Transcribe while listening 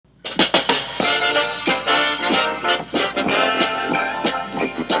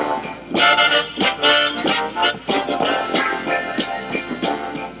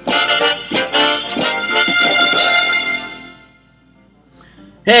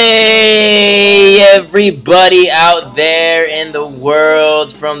Hey, everybody out there in the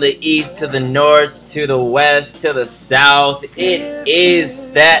world, from the east to the north to the west to the south. It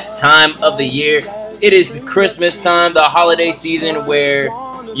is that time of the year. It is the Christmas time, the holiday season where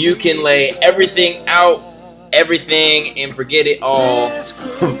you can lay everything out, everything, and forget it all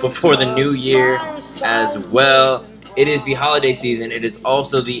before the new year as well. It is the holiday season. It is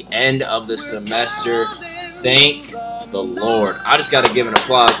also the end of the semester. Thank the Lord. I just got to give an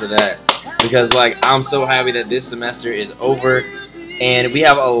applause for that because, I'm so happy that this semester is over and we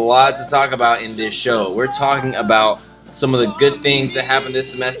have a lot to talk about in this show. We're talking about some of the good things that happened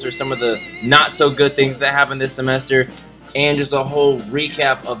this semester, some of the not so good things that happened this semester, and just a whole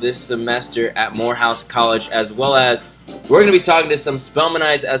recap of this semester at Morehouse College, as well as we're going to be talking to some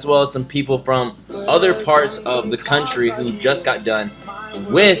Spelmanites as well as some people from other parts of the country who just got done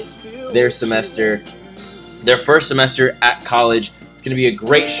with their semester, their first semester at college. It's going to be a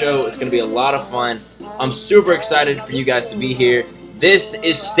great show. It's going to be a lot of fun. I'm super excited for you guys to be here. This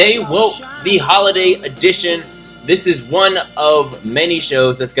is Stay Woke, the holiday edition. This is one of many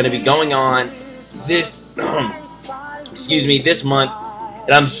shows that's going to be going on this this month,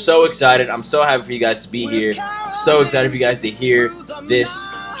 and I'm so excited. I'm so happy for you guys to be here. So excited for you guys to hear this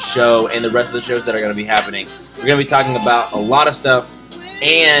show and the rest of the shows that are going to be happening. We're going to be talking about a lot of stuff,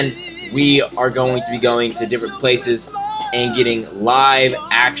 and we are going to be going to different places and getting live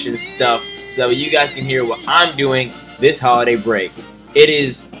action stuff so that you guys can hear what I'm doing this holiday break. It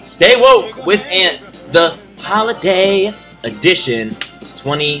is Stay Woke with Ant, the holiday edition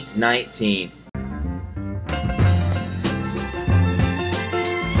 2019.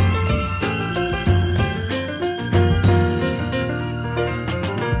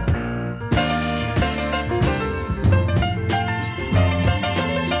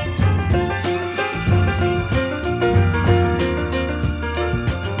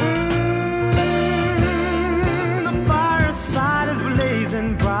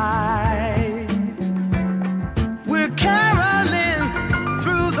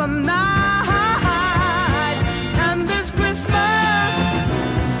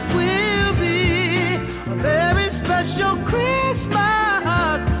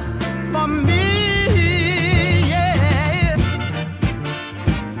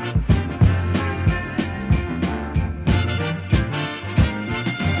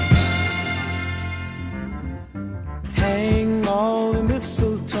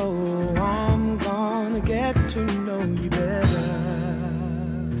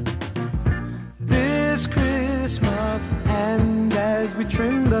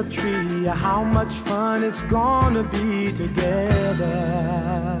 How much fun it's gonna be together.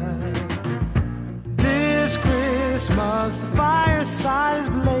 This Christmas, the fireside is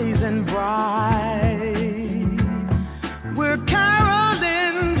blazing bright. We're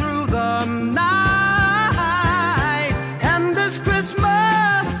caroling through the night, and this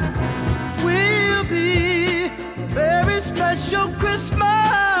Christmas will be a very special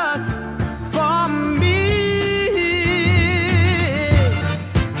Christmas for me.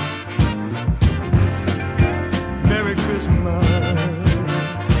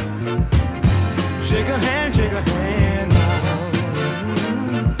 Shake a hand now.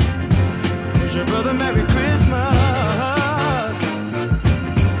 Wish your brother Merry Christmas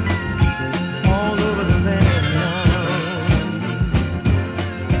all over the land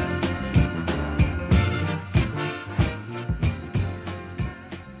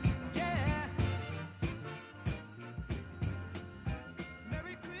Yeah.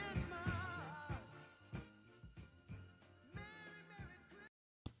 Merry Christmas.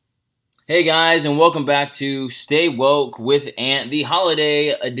 Hey guys, and welcome back to Stay Woke with Ant, the holiday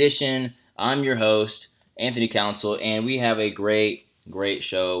edition. I'm your host, Anthony Council, and we have a great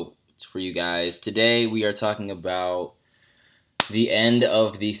show for you guys. Today we are talking about the end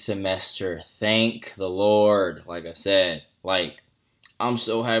of the semester. Thank the Lord. Like I said, I'm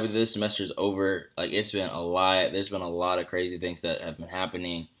so happy this semester is over. It's been a lot. There's been a lot of crazy things that have been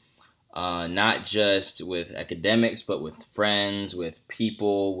happening. Not just with academics, but with friends, with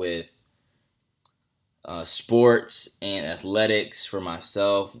people, with sports and athletics for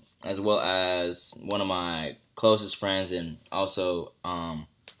myself, as well as one of my closest friends and also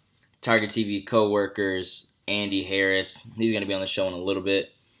Tiger TV co-workers, Andy Harris. He's going to be on the show in a little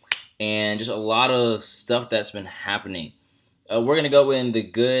bit. And just a lot of stuff that's been happening. We're going to go in the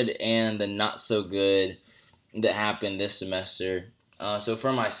good and the not so good that happened this semester. So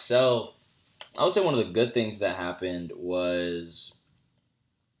for myself, I would say one of the good things that happened was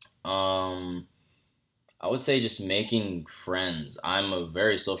I would say just making friends. I'm a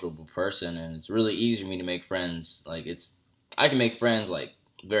very sociable person, and it's really easy for me to make friends. I can make friends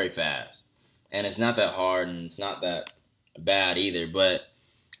very fast. And it's not that hard and it's not that bad either. But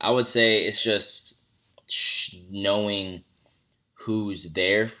I would say it's just knowing who's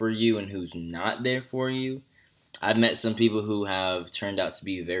there for you and who's not there for you. I've met some people who have turned out to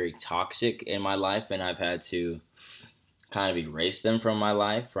be very toxic in my life, and I've had to kind of erase them from my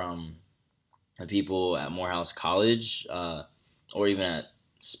life, from the people at Morehouse College, or even at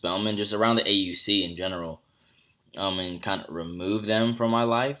Spelman, just around the AUC in general, and kind of remove them from my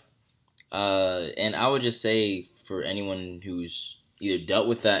life. And I would just say for anyone who's either dealt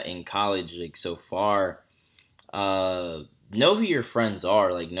with that in college, like so far, know who your friends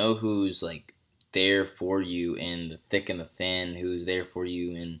are. Like, know who's like there for you in the thick and the thin, who's there for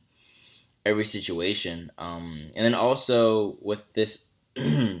you in every situation. And then also with this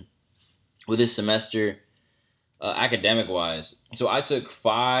with this semester, academic wise, so I took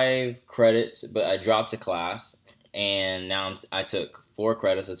 5 credits, but I dropped a class, and now I took 4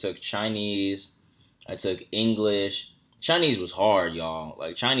 credits. I took Chinese, I took English. Chinese was hard, y'all.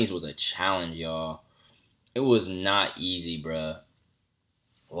 Like, Chinese was a challenge, y'all. It was not easy, bruh.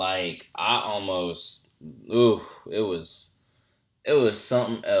 Like, I almost, it was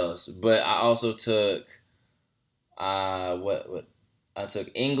something else. But I also took, I took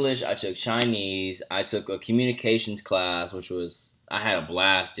English, I took Chinese, I took a communications class, which was, I had a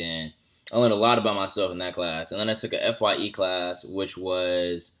blast in. I learned a lot about myself in that class. And then I took a FYE class, which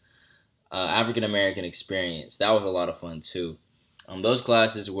was African American experience. That was a lot of fun too. Those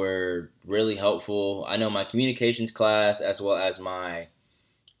classes were really helpful. I know my communications class as well as my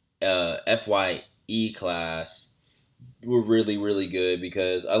FYE class were really, really good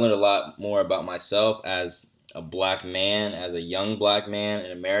because I learned a lot more about myself as a black man, as a young black man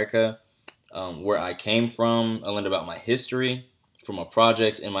in America, where I came from. I learned about my history from a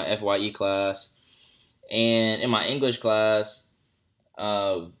project in my FYE class. And in my English class,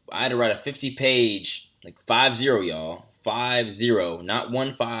 I had to write a 50-page, like 50, y'all. 50, not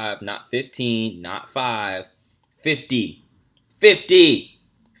 15, not 15, not 5, 50.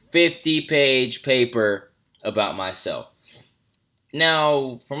 50-page paper about myself.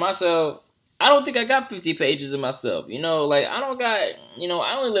 Now, for myself, I don't think I got 50 pages of myself. You know, like, I don't got, you know,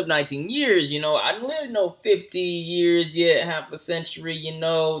 I only lived 19 years, you know. I didn't live no 50 years yet, half a century, you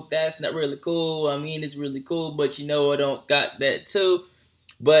know. That's not really cool. I mean, it's really cool, but, you know, I don't got that too.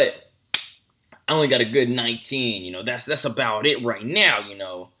 But I only got a good 19, you know. That's about it right now, you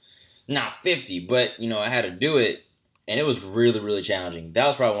know. Not 50, but, you know, I had to do it. And it was really, really challenging. That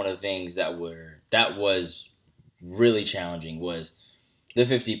was probably one of the things that was really challenging, was the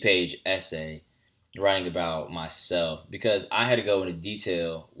 50-page essay writing about myself, because I had to go into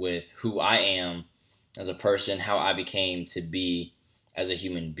detail with who I am as a person, how I became to be as a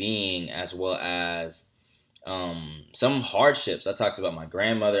human being, as well as some hardships. I talked about my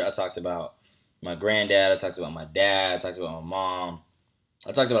grandmother. I talked about my granddad. I talked about my dad. I talked about my mom.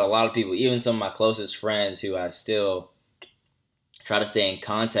 I talked about a lot of people, even some of my closest friends who I still try to stay in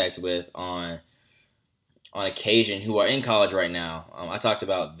contact with on occasion, who are in college right now. I talked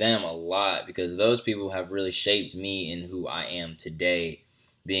about them a lot because those people have really shaped me in who I am today,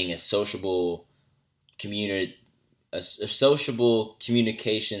 being a sociable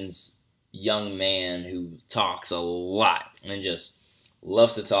communications young man who talks a lot and just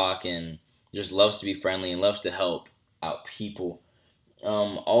loves to talk and just loves to be friendly and loves to help out people.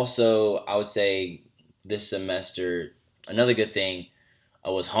 Also, I would say this semester, another good thing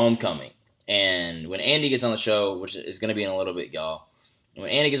was homecoming. And when Andy gets on the show, which is going to be in a little bit, y'all, when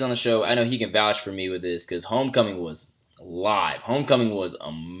Andy gets on the show, I know he can vouch for me with this because homecoming was live. Homecoming was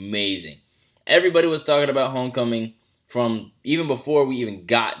amazing. Everybody was talking about homecoming from even before we even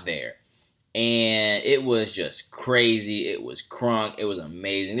got there. And it was just crazy. It was crunk. It was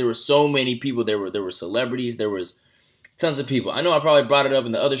amazing. There were so many people. There were celebrities. There was tons of people. I know I probably brought it up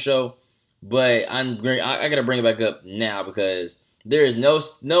in the other show, but I got to bring it back up now because there is no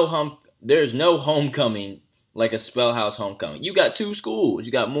homecoming like a Spellhouse homecoming. You got 2 schools.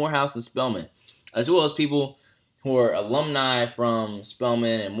 You got Morehouse and Spelman, as well as people who are alumni from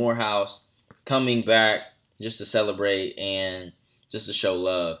Spelman and Morehouse coming back just to celebrate and just to show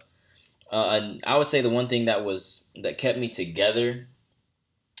love. I would say the one thing that kept me together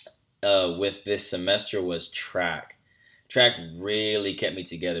with this semester was track. Track really kept me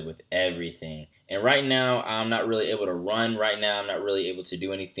together with everything. And right now, I'm not really able to run. Right now, I'm not really able to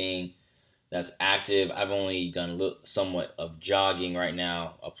do anything that's active. I've only done somewhat of jogging right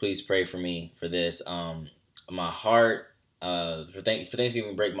now. Please pray for me for this. My heart, for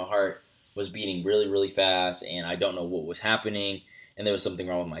Thanksgiving break, my heart was beating really, really fast, and I don't know what was happening. And there was something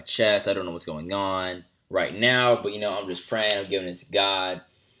wrong with my chest. I don't know what's going on right now, but, you know, I'm just praying. I'm giving it to God.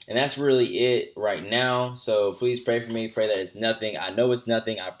 And that's really it right now. So please pray for me. Pray that it's nothing. I know it's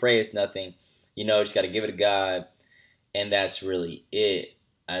nothing. I pray it's nothing. Just got to give it to God. And that's really it.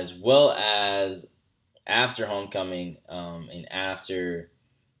 As well as after homecoming, and after,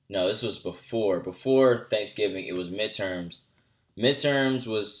 no, this was before Thanksgiving. It was midterms. Midterms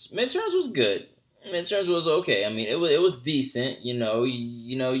was good. Midterms was okay. I mean, it was decent. You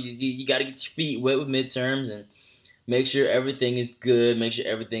got to get your feet wet with midterms and make sure everything is good. Make sure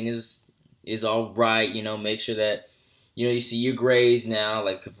everything is all right. Make sure that you see your grades now.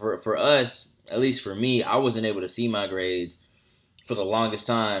 Like for us, at least for me, I wasn't able to see my grades for the longest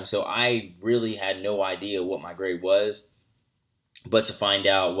time, so I really had no idea what my grade was. But to find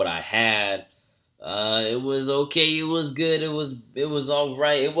out what I had, it was okay. It was good. It was all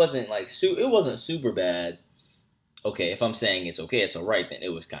right. It wasn't it wasn't super bad. Okay, if I'm saying it's okay, it's all right, then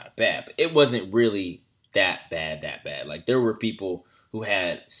it was kind of bad. But it wasn't really that bad. Like, there were people who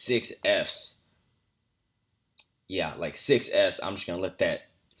had 6 Fs. Yeah, like 6 Fs. I'm just gonna let that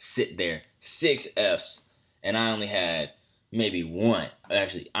sit there. 6 Fs, and I only had maybe 1.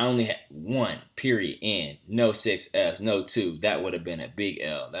 Actually, I only had 1, period, and no 6 Fs, no 2. That would have been a big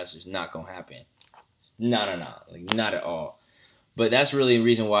L. That's just not going to happen. No. Like, not at all. But that's really the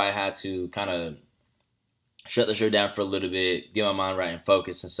reason why I had to kind of shut the show down for a little bit, get my mind right and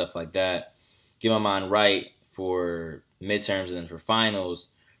focus and stuff like that. Get my mind right for midterms and then for finals,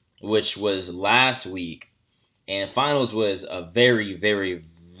 which was last week. And finals was a very, very,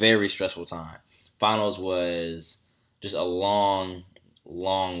 very stressful time. Finals was just a long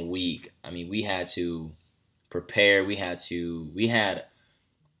week. I mean, we had to prepare. We had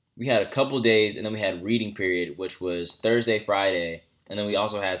a couple days, and then we had reading period, which was Thursday, Friday, and then we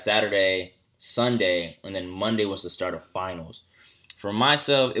also had Saturday, Sunday, and then Monday was the start of finals. For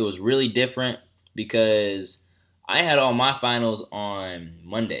myself, it was really different because I had all my finals on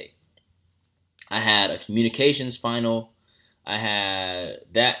Monday. I had a communications final. I had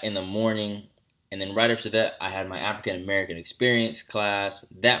that in the morning. And then right after that, I had my African American experience class.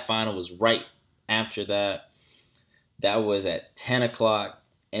 That final was right after that. That was at 10 o'clock.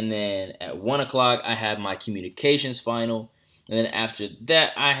 And then at 1 o'clock, I had my communications final. And then after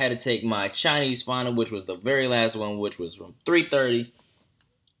that, I had to take my Chinese final, which was the very last one, which was from 3:30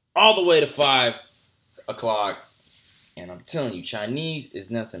 all the way to 5 o'clock. And I'm telling you, Chinese is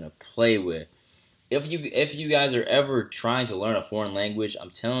nothing to play with. If you guys are ever trying to learn a foreign language, I'm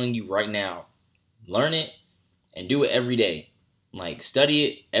telling you right now, learn it and do it every day. Like, study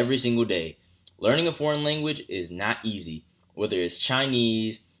it every single day. Learning a foreign language is not easy. Whether it's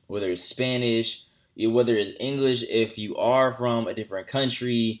Chinese, whether it's Spanish, whether it's English if you are from a different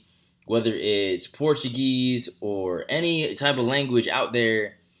country, whether it's Portuguese or any type of language out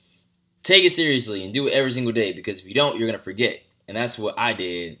there, take it seriously and do it every single day, because if you don't, you're going to forget. And that's what I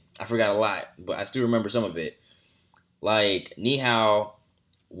did. I forgot a lot, but I still remember some of it. Like, ni hao,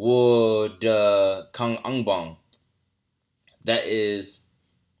 wo de kang ang bong. That is,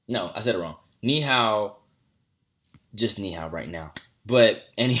 no, I said it wrong. Ni hao, just ni hao right now. But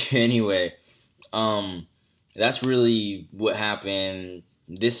anyway, that's really what happened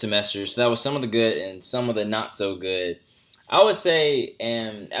this semester. So that was some of the good and some of the not so good. I would say,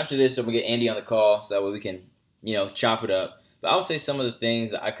 and after this, I'm going to get Andy on the call so that way we can, chop it up. But I would say some of the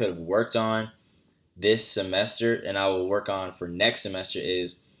things that I could have worked on this semester and I will work on for next semester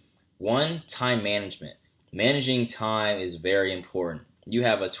is, 1, time management. Managing time is very important. You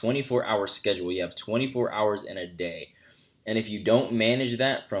have a 24-hour schedule. You have 24 hours in a day. And if you don't manage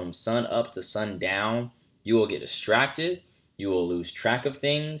that from sun up to sun down, you will get distracted. You will lose track of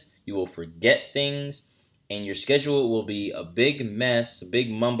things. You will forget things. And your schedule will be a big mess, a big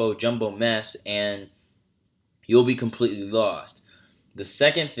mumbo-jumbo mess, and you'll be completely lost. The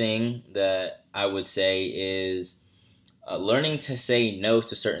second thing that I would say is learning to say no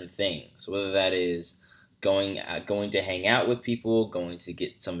to certain things, whether that is going to hang out with people, going to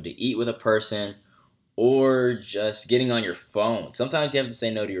get something to eat with a person, or just getting on your phone. Sometimes you have to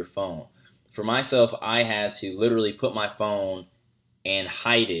say no to your phone. For myself, I had to literally put my phone and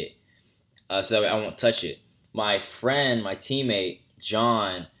hide it so that way I won't touch it. My friend, my teammate,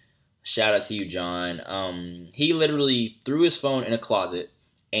 John, shout out to you, John, he literally threw his phone in a closet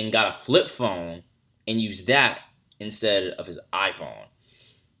and got a flip phone and used that instead of his iPhone.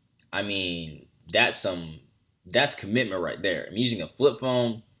 I mean, that's commitment right there. I'm using a flip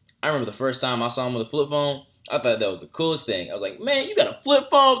phone. I remember the first time I saw him with a flip phone, I thought that was the coolest thing. I was like, man, you got a flip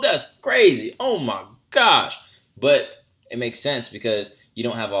phone? That's crazy. Oh my gosh. But it makes sense because you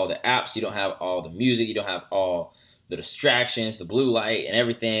don't have all the apps, you don't have all the music, you don't have all the distractions, the blue light and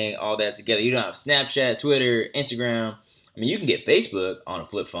everything, all that together. You don't have Snapchat, Twitter, Instagram, I mean, you can get Facebook on a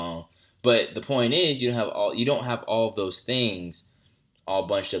flip phone, but the point is you don't have all of those things all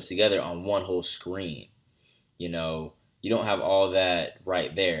bunched up together on one whole screen. You know, you don't have all that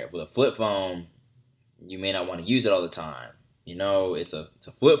right there. With a flip phone, you may not want to use it all the time. You know, it's a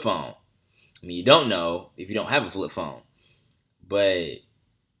flip phone. I mean, you don't know if you don't have a flip phone. But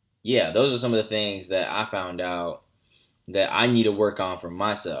yeah, those are some of the things that I found out that I need to work on for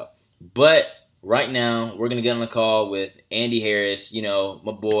myself. But right now, we're going to get on a call with Andy Harris, you know,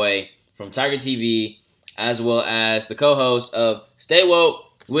 my boy from Tiger TV, as well as the co-host of Stay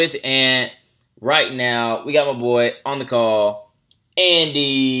Woke with Ant. Right now, we got my boy on the call,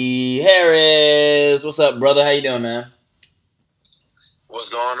 Andy Harris. What's up, brother? How you doing, man? What's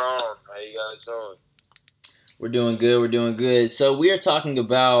going on? How you guys doing? We're doing good. We're doing good. So we are talking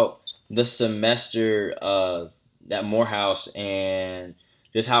about the semester at Morehouse and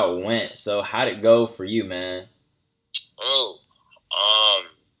just how it went. So how'd it go for you, man?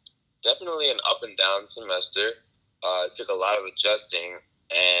 Definitely an up and down semester. It took a lot of adjusting,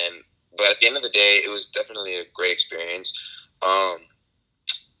 but at the end of the day, it was definitely a great experience.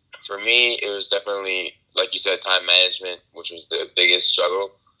 For me, it was definitely, like you said, time management, which was the biggest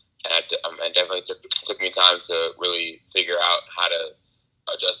struggle, and it definitely took me time to really figure out how to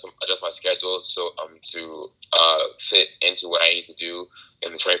adjust my schedule to fit into what I need to do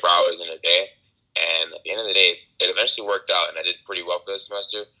in the 24 hours in a day. And at the end of the day, it eventually worked out, and I did pretty well for this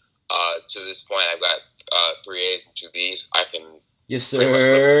semester. To this point, I've got 3 A's and 2 B's. I can yes,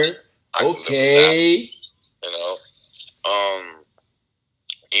 sir. Okay.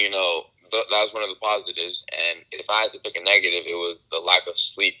 That was one of the positives. And if I had to pick a negative, it was the lack of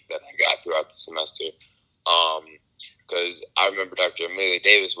sleep that I got throughout the semester. Because I remember Dr. Amelia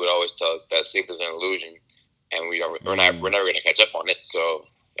Davis would always tell us that sleep is an illusion, and we're never going to catch up on it. So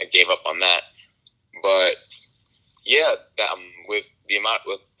I gave up on that. But yeah, with the amount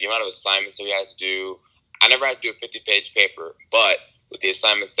of assignments that we had to do, I never had to do a 50-page paper, but with the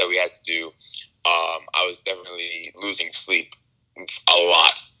assignments that we had to do, I was definitely losing sleep a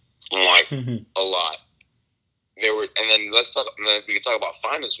lot, a lot. And then we could talk about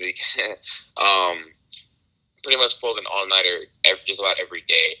finals week. Pretty much pulled an all-nighter just about every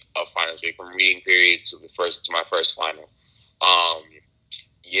day of finals week, from reading period to my first final.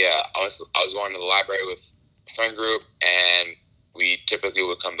 Yeah, I was going to the library with a friend group, and we typically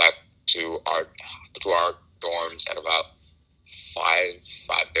would come back to our dorms at about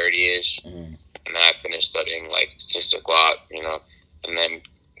 5:30ish, and then I finished studying like 6 o'clock, and then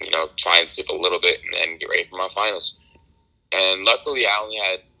try and sleep a little bit, and then get ready for my finals. And luckily, I only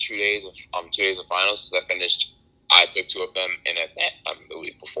had 2 days of finals. I took 2 of them in the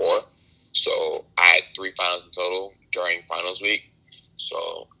week before, so I had 3 finals in total during finals week.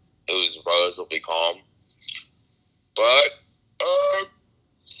 So it was relatively calm. But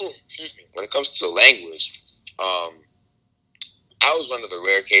excuse me. When it comes to language, I was one of the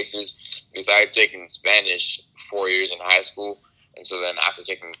rare cases because I had taken Spanish 4 years in high school, and so then after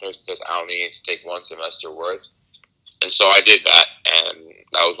taking the first test, I only needed to take 1 semester worth, and so I did that, and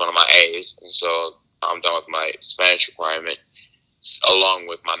that was one of my A's, and so I'm done with my Spanish requirement, along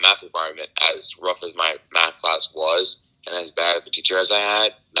with my math requirement. As rough as my math class was, and as bad of a teacher as I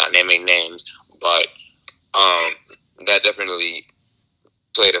had, not naming names, but that definitely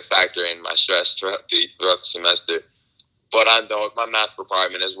played a factor in my stress throughout the semester. But I'm done with my math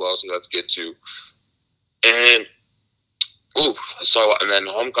requirement as well, so that's good too. And and then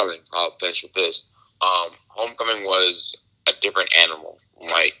homecoming, I'll finish with this. Homecoming was a different animal.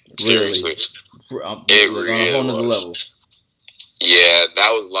 Like, seriously. It really on a whole nother was. level. Yeah,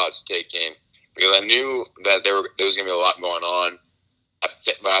 that was a lot to take in. Because I knew that there was going to be a lot going on. But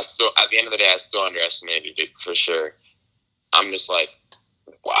at the end of the day, I still underestimated it for sure. I'm just like,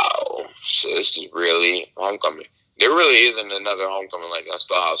 wow, so this is really homecoming. There really isn't another homecoming like that.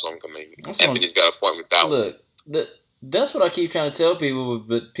 Stillhouse homecoming. Anthony's got a point with that one. Look, that's what I keep trying to tell people,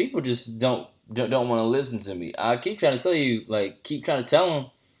 but people just don't want to listen to me. I keep trying to tell you, keep trying to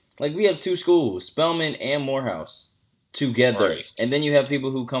tell them, we have 2 schools, Spelman and Morehouse, together. Right. And then you have people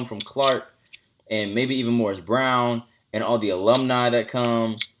who come from Clark and maybe even Morris Brown and all the alumni that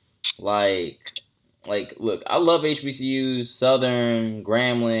come. Look, I love HBCUs, Southern,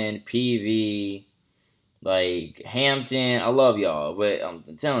 Grambling, PV, Hampton. I love y'all, but I'm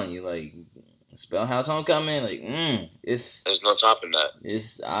telling you, Spellhouse homecoming, there's no topping that.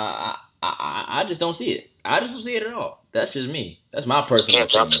 I just don't see it. I just don't see it at all. That's just me. That's my personal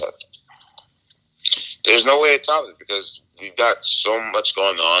opinion. There's no way to top it because we've got so much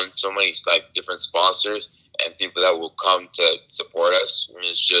going on, so many different sponsors and people that will come to support us. I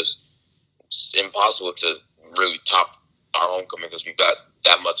mean, it's impossible to really top our homecoming because we got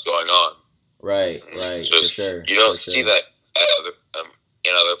that much going on. Right, for sure. You don't see that at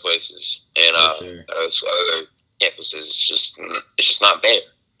in other places and sure. other campuses. It's just not there.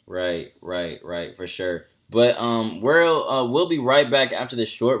 Right, for sure. But we'll be right back after this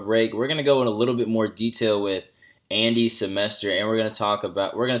short break. We're gonna go in a little bit more detail with Andy's semester, and we're gonna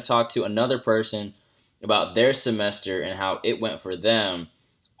talk to another person about their semester and how it went for them.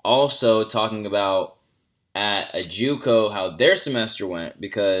 Also talking about at a JUCO how their semester went,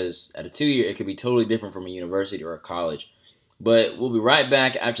 because at a 2-year it could be totally different from a university or a college. But we'll be right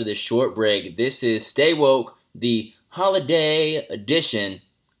back after this short break. This is Stay Woke, the Holiday Edition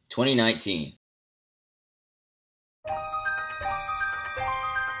 2019.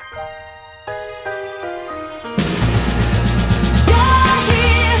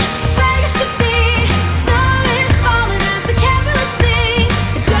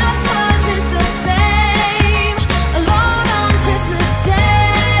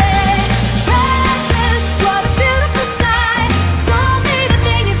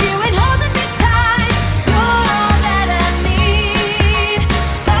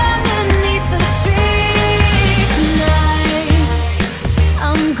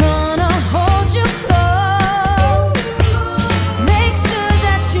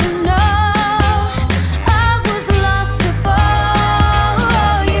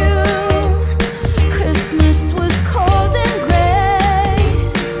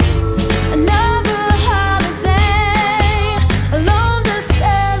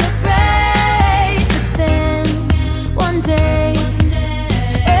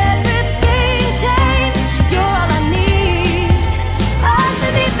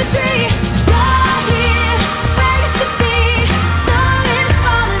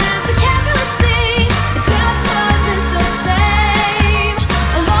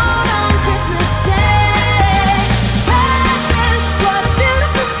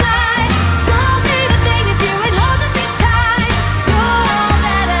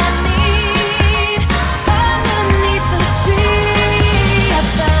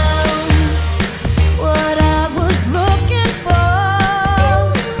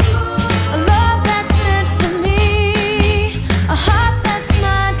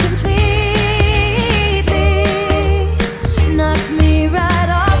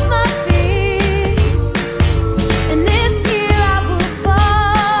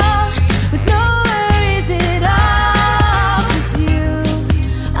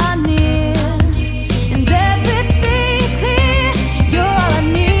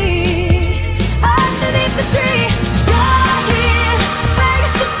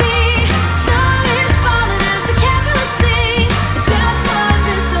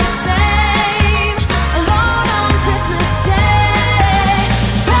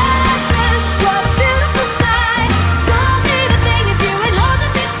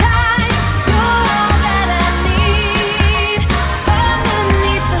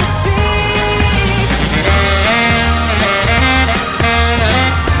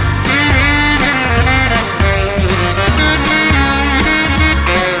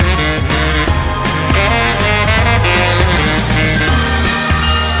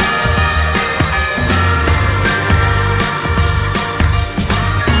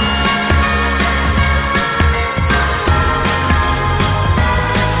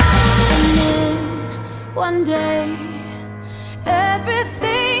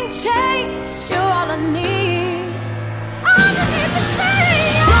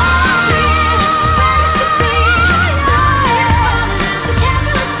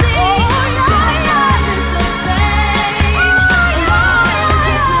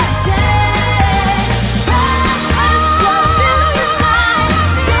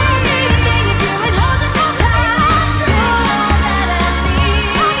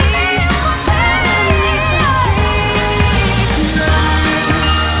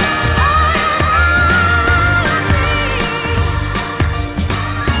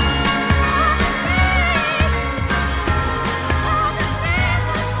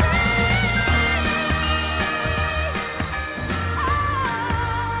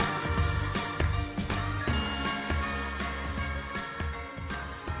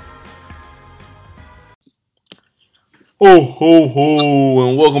 Ho, ho, ho,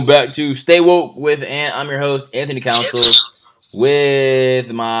 and welcome back to Stay Woke with I'm your host, Anthony Council, with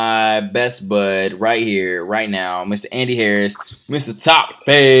my best bud right here, right now, Mr. Andy Harris, Mr. Top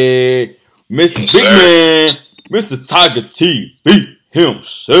Fade, Mr. Big Man, Mr. Tiger TV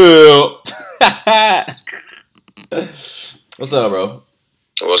himself. What's up, bro?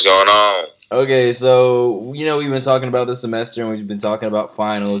 What's going on? Okay, so, we've been talking about this semester, and we've been talking about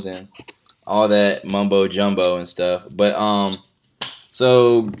finals, and all that mumbo jumbo and stuff. But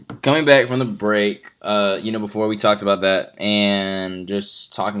so coming back from the break, before we talked about that and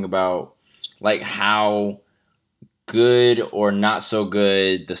just talking about like how good or not so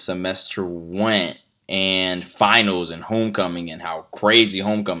good the semester went and finals and homecoming and how crazy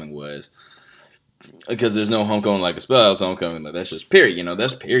homecoming was. Because there's no homecoming like a spell homecoming. Like, that's just period.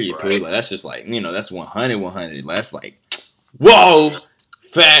 That's period. Right. Period. Like, that's just like, that's 100, 100. That's like, whoa,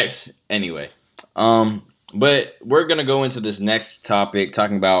 facts. Anyway, but we're gonna go into this next topic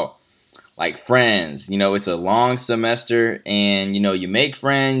talking about like friends. It's a long semester, and you make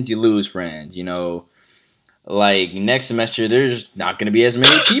friends, you lose friends. Like next semester, there's not gonna be as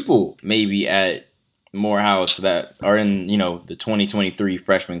many people maybe at Morehouse that are in the 2023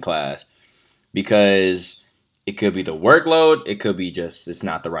 freshman class. Because it could be the workload, it could be just it's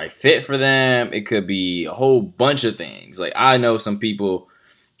not the right fit for them, it could be a whole bunch of things. Like I know some people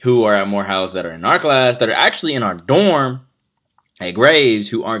who are at Morehouse that are in our class that are actually in our dorm at Graves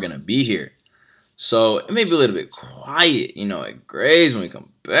who aren't gonna be here. So it may be a little bit quiet, at Graves when we come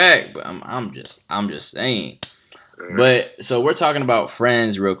back. But I'm just saying. But so we're talking about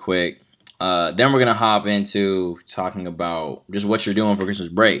friends real quick. Then we're gonna hop into talking about just what you're doing for Christmas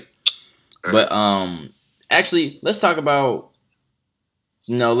break. But actually, let's talk about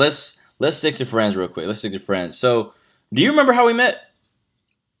let's stick to friends real quick. Let's stick to friends. So, do you remember how we met?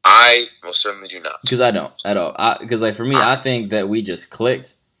 I most certainly do not. Because I don't at all. Because like for me, I think that we just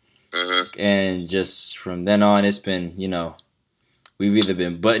clicked, and just from then on, it's been we've either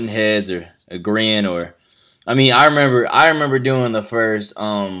been button heads or agreeing or. I mean, I remember doing the first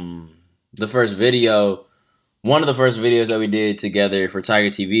video. One of the first videos that we did together for Tiger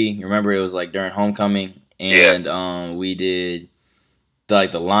TV, you remember it was like during homecoming, and we did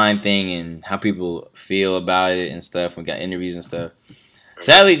like the line thing and how people feel about it and stuff. We got interviews and stuff.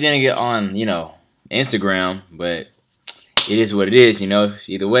 Sadly, it didn't get on Instagram, but it is what it is.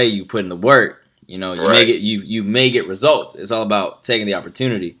 Either way, you put in the work. You may get you may get results. It's all about taking the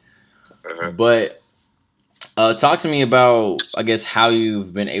opportunity. But talk to me about, I guess, how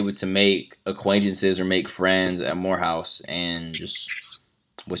you've been able to make acquaintances or make friends at Morehouse, and just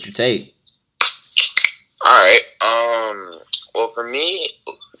what's your take? All right. Well, for me,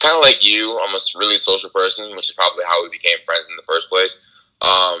 kind of like you, I'm a really social person, which is probably how we became friends in the first place.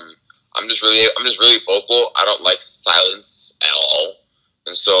 I'm just really vocal. I don't like silence at all,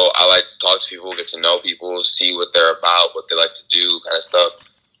 and so I like to talk to people, get to know people, see what they're about, what they like to do, kind of stuff.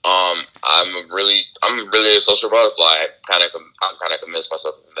 I'm really a social butterfly. I'm kind of convinced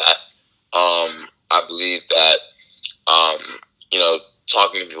myself of that. I believe that,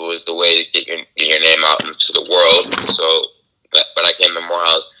 talking to people is the way to get your name out into the world. So, when I came to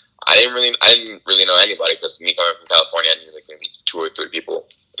Morehouse, I didn't really know anybody, because me coming from California, I knew like maybe 2 or 3 people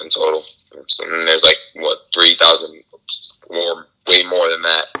in total. So there's like 3,000 or way more than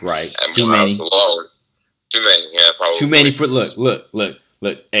that. Right. And Too many. Alone, too many. Yeah, probably. Too many for look.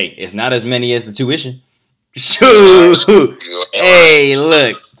 Hey, it's not as many as the tuition. Shoot. Hey,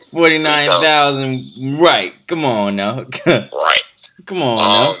 look. 49,000. Right. Come on now. Right. Come on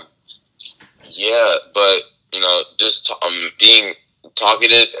now. Yeah, but just being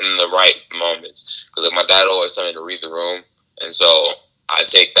talkative in the right moments. Because my dad always told me to read the room, and so I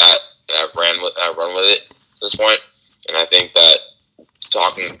take that and I run with it at this point. And I think that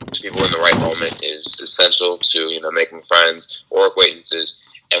talking to people in the right moment is essential to making friends or acquaintances.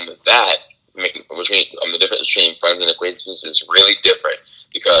 And with that, the difference between friends and acquaintances is really different,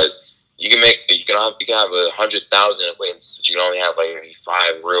 because you can have 100,000 acquaintances, but you can only have like maybe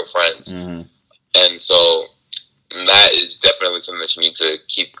 5 real friends. Mm-hmm. And so that is definitely something that you need to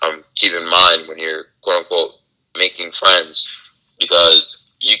keep in mind when you're quote unquote making friends, because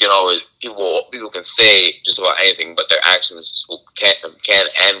you can always people can say just about anything, but their actions can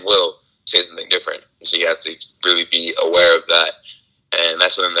and will say something different. So you have to really be aware of that, and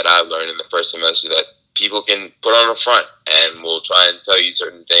that's something that I learned in the first semester, that people can put on a front and will try and tell you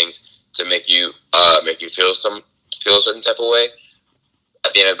certain things to make you feel a certain type of way.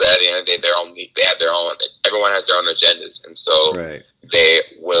 At the end of the day, they have their own. Everyone has their own agendas, and so they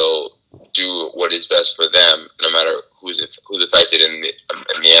will do what is best for them, no matter who's affected in the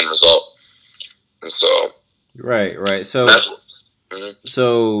end result. And so, right. So,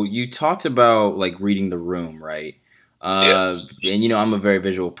 so you talked about like reading the room, right? And I'm a very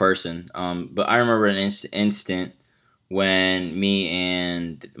visual person. But I remember an instant when me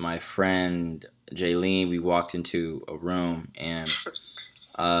and my friend Jaylene, we walked into a room, and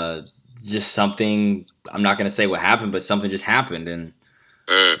just something, I'm not going to say what happened, but something just happened. And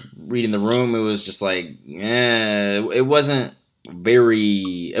reading the room, it was just like, it wasn't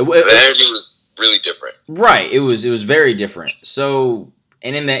very. The energy was really different. Right. It was very different. So,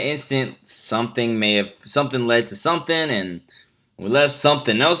 and in that instant, something led to something, and we left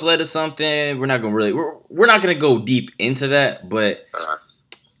something else led to something. We're not gonna go deep into that. But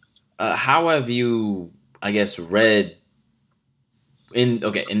how have you, I guess, read in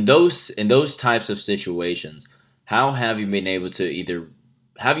those types of situations? How have you been able to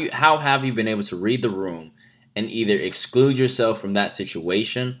how have you been able to read the room and either exclude yourself from that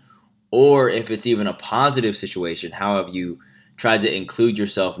situation, or if it's even a positive situation, how have you tried to include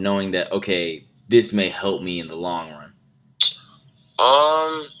yourself knowing that, okay, this may help me in the long run?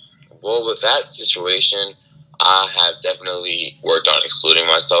 Well, with that situation, I have definitely worked on excluding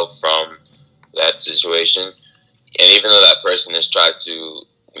myself from that situation. And even though that person has tried to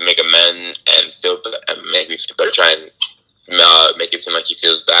make amends and try and make it seem like he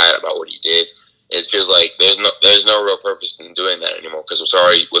feels bad about what he did, it feels like there's no real purpose in doing that anymore, because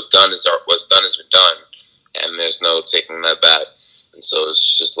what's done has been done, and there's no taking that back. And so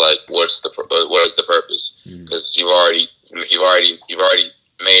it's just like, what is the purpose? Because you've already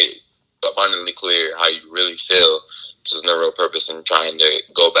made it abundantly clear how you really feel. So there's no real purpose in trying to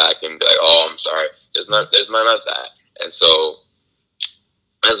go back and be like, oh, I'm sorry. There's none of that. And so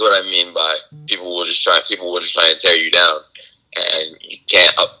that's what I mean by people will just try and tear you down. And you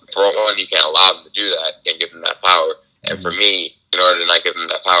can't, for one, you can't allow them to do that. You can't give them that power. And for me, in order to not give them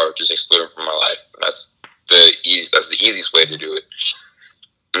that power, just exclude them from my life. And that's the easiest way to do it.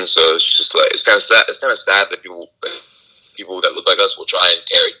 And so it's just like, it's kind of sad. It's kind of sad that people that look like us will try and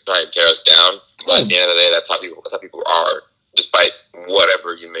tear us down. But at the end of the day, that's how people are, despite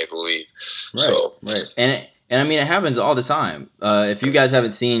whatever you may believe. Right. So, right. And I mean, it happens all the time. If you guys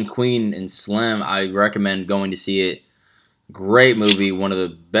haven't seen Queen and Slim, I recommend going to see it. Great movie, one of the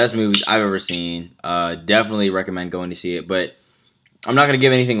best movies I've ever seen. Definitely recommend going to see it. But I'm not going to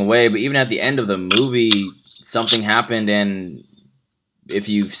give anything away. But even at the end of the movie, something happened, and if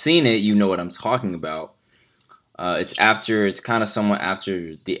you've seen it, you know what I'm talking about. It's kind of somewhat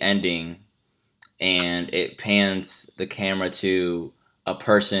after the ending, and it pans the camera to a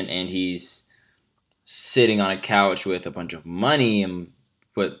person, and he's sitting on a couch with a bunch of money,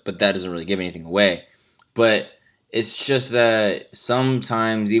 but that doesn't really give anything away. But it's just that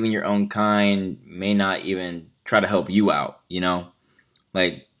sometimes even your own kind may not even try to help you out, you know?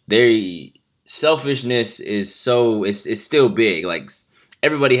 Like, selfishness is it's still big. Like,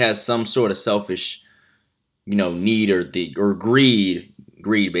 everybody has some sort of selfish, need or greed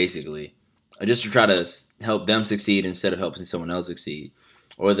basically, just to try to help them succeed instead of helping someone else succeed.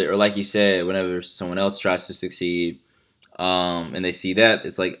 Or like you said, whenever someone else tries to succeed, and they see that,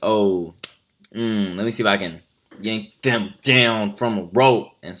 it's like, oh, let me see if I can yank them down from a rope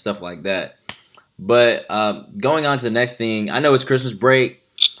and stuff like that. But going on to the next thing, I know it's Christmas break.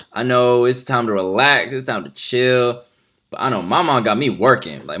 I know it's time to relax. It's time to chill. But I know my mom got me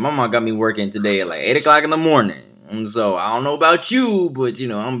working. Like, my mom got me working today at like 8 o'clock in the morning. And so I don't know about you, but I'm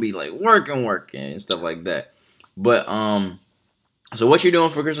gonna be like working and stuff like that. But so what you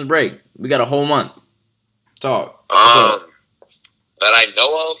doing for Christmas break? We got a whole month. Talk. That I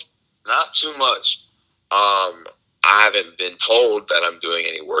know of, not too much. I haven't been told that I'm doing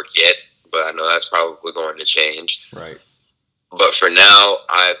any work yet, but I know that's probably going to change. Right. But for now,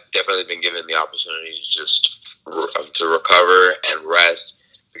 I've definitely been given the opportunity to recover and rest,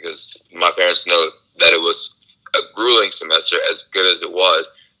 because my parents know that it was a grueling semester, as good as it was.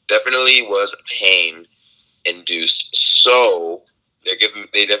 Definitely was pain induced. So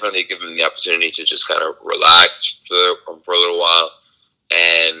they definitely give them the opportunity to just kind of relax for a little while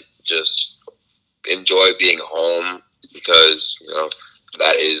and just enjoy being home, because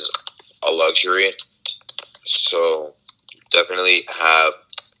that is a luxury. So it's definitely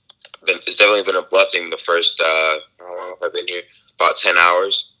been a blessing. The first how long have I been here? About 10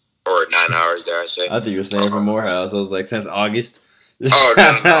 hours or 9 hours, dare I say? I thought you were saying from Morehouse. I was like, since August. Oh, no.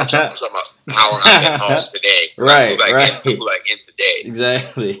 I'm talking about how long I've been home today. Right. I flew back in today.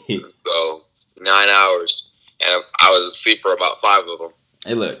 Exactly. So 9 hours, and I was asleep for about 5 of them.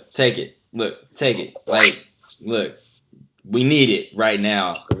 Hey, look, take it. Like, look, we need it right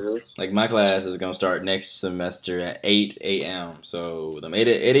now. Mm-hmm. Like, my class is going to start next semester at 8 a.m. So, them 8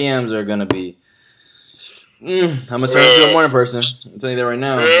 a.m.s are going to be... I'm going to turn into a morning person. I'm telling you that right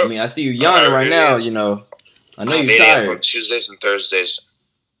now. I mean, I see you yawning right now, I know you're tired. From Tuesdays and Thursdays.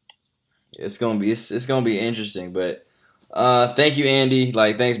 It's gonna be interesting, but thank you, Andy.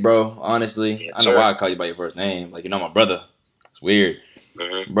 Like, thanks, bro. Honestly, yes, I know sir. why I call you by your first name. Like, you're not my brother. It's weird,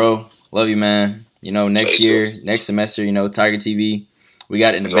 Mm-hmm. bro. Love you, man. Next year, next semester, Tiger TV, we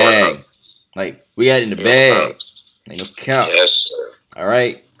got it in the bag. Like, we got it in the bag. Ain't no cap. Yes, sir. All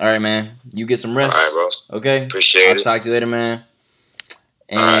right, man. You get some rest. All right, bro. Okay. Appreciate it. I'll talk to you later, man.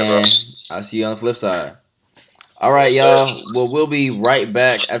 And all right, bro. I'll see you on the flip side. All right, y'all. Well, we'll be right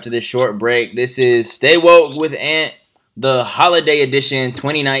back after this short break. This is Stay Woke with Ant, the Holiday Edition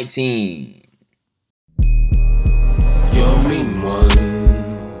 2019. You're a mean one.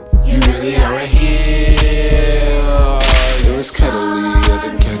 You really are right here. You're as cuddly as a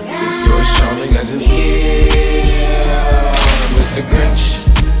cactus. You're as charming as an ear. Mr. Grinch,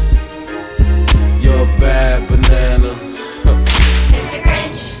 you're a bad banana. Mr.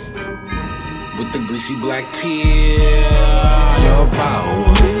 Grinch. With the greasy black peel. You're a wild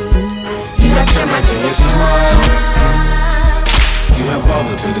one. You got termites in your smile. You have all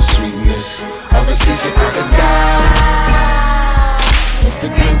the bitter sweetness of a seasick crocodile. Mr.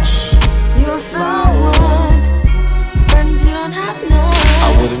 Grinch, You're a flower. Friends, you don't have none.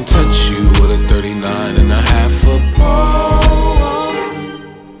 I wouldn't touch you with a 39 and a half foot pole.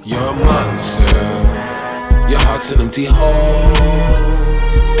 You're a monster. Your heart's an empty hole.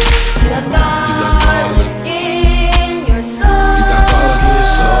 You got garlic in your soul. You got garlic in your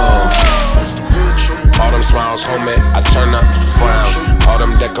soul. All them smiles, homie, I turn up frowns. All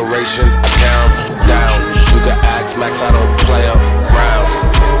them decorations, I tear them down. You can ask Max, I don't play around.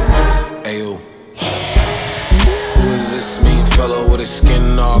 Ayo. Who is this mean fellow with his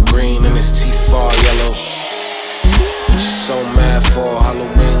skin all green and his teeth all yellow? What you so mad for?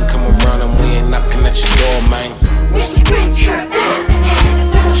 Halloween come around and we ain't knocking at your door, man. Mr. Grinch, you're a bad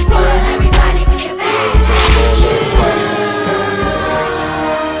banana. Gonna spoil everybody with your bad.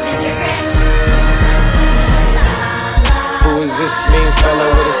 Mr. Grinch. Who is this mean fella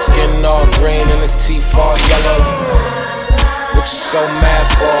with his skin all green and his teeth all yellow? What you so mad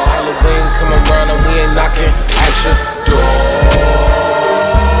for? Halloween come around and we ain't knocking at your door.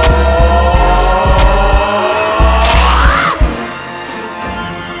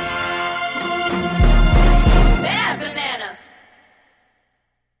 Bad banana.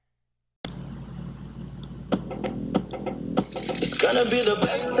 It's gonna be the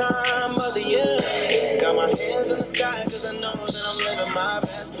best time of the year. Got my hands in the sky cause I know that I'm living my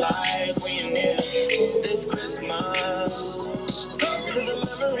best life when you're near. This Christmas, toast to the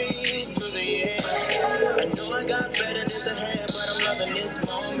memories through the years. I know I got better days ahead, but I'm loving this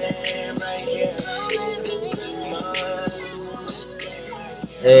moment right here. This Christmas.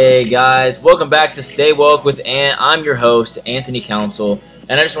 Hey guys, welcome back to Stay Woke with Ant. I'm your host, Anthony Council,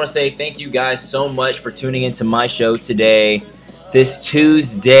 and I just want to say thank you guys so much for tuning into my show today. This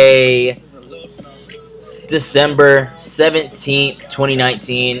Tuesday, December 17th,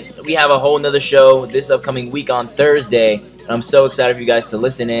 2019. We have a whole nother show this upcoming week on Thursday. And I'm so excited for you guys to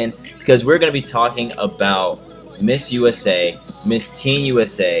listen in because we're going to be talking about Miss USA, Miss Teen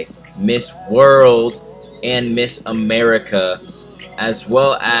USA, Miss World, and Miss America, as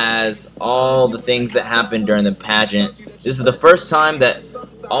well as all the things that happened during the pageant. This is the first time that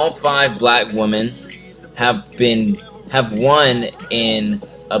all 5 black women have won in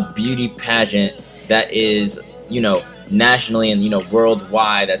a beauty pageant that is, nationally and,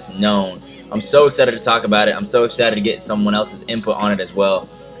 worldwide that's known. I'm so excited to talk about it. I'm so excited to get someone else's input on it as well.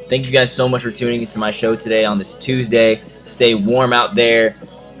 Thank you guys so much for tuning into my show today on this Tuesday. Stay warm out there,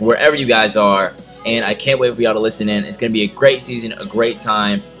 wherever you guys are, and I can't wait for y'all to listen in. It's going to be a great season, a great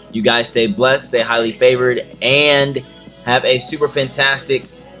time. You guys stay blessed, stay highly favored, and have a super fantastic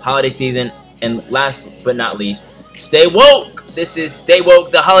holiday season. And last but not least, stay woke! This is Stay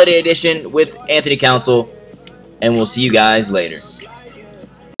Woke, the Holiday Edition with Anthony Council, and we'll see you guys later.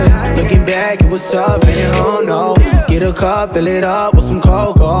 Looking back, it was tough, and oh no. Get a cup, fill it up with some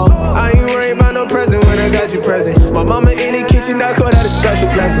cocoa. I ain't worried about no present when I got you present. My mama in the kitchen, I call that a special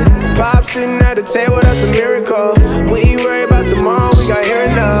blessing. Pop sitting at the table, that's a miracle. We ain't worried about tomorrow, we got here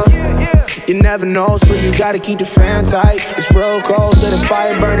and now. You never know, so you gotta keep the fan tight. It's real cold, so the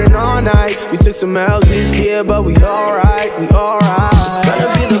fire burning all night. We took some L's this year, but we alright, we alright. It's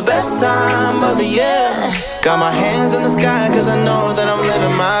gonna be the best time of the year. Got my hands in the sky cause I know that I'm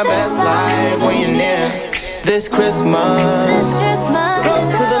living my best life when you're near. This Christmas,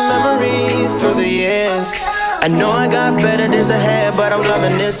 toast to the memories through the years. I know I got better days ahead, but I'm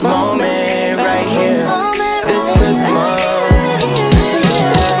loving this moment right here. This Christmas.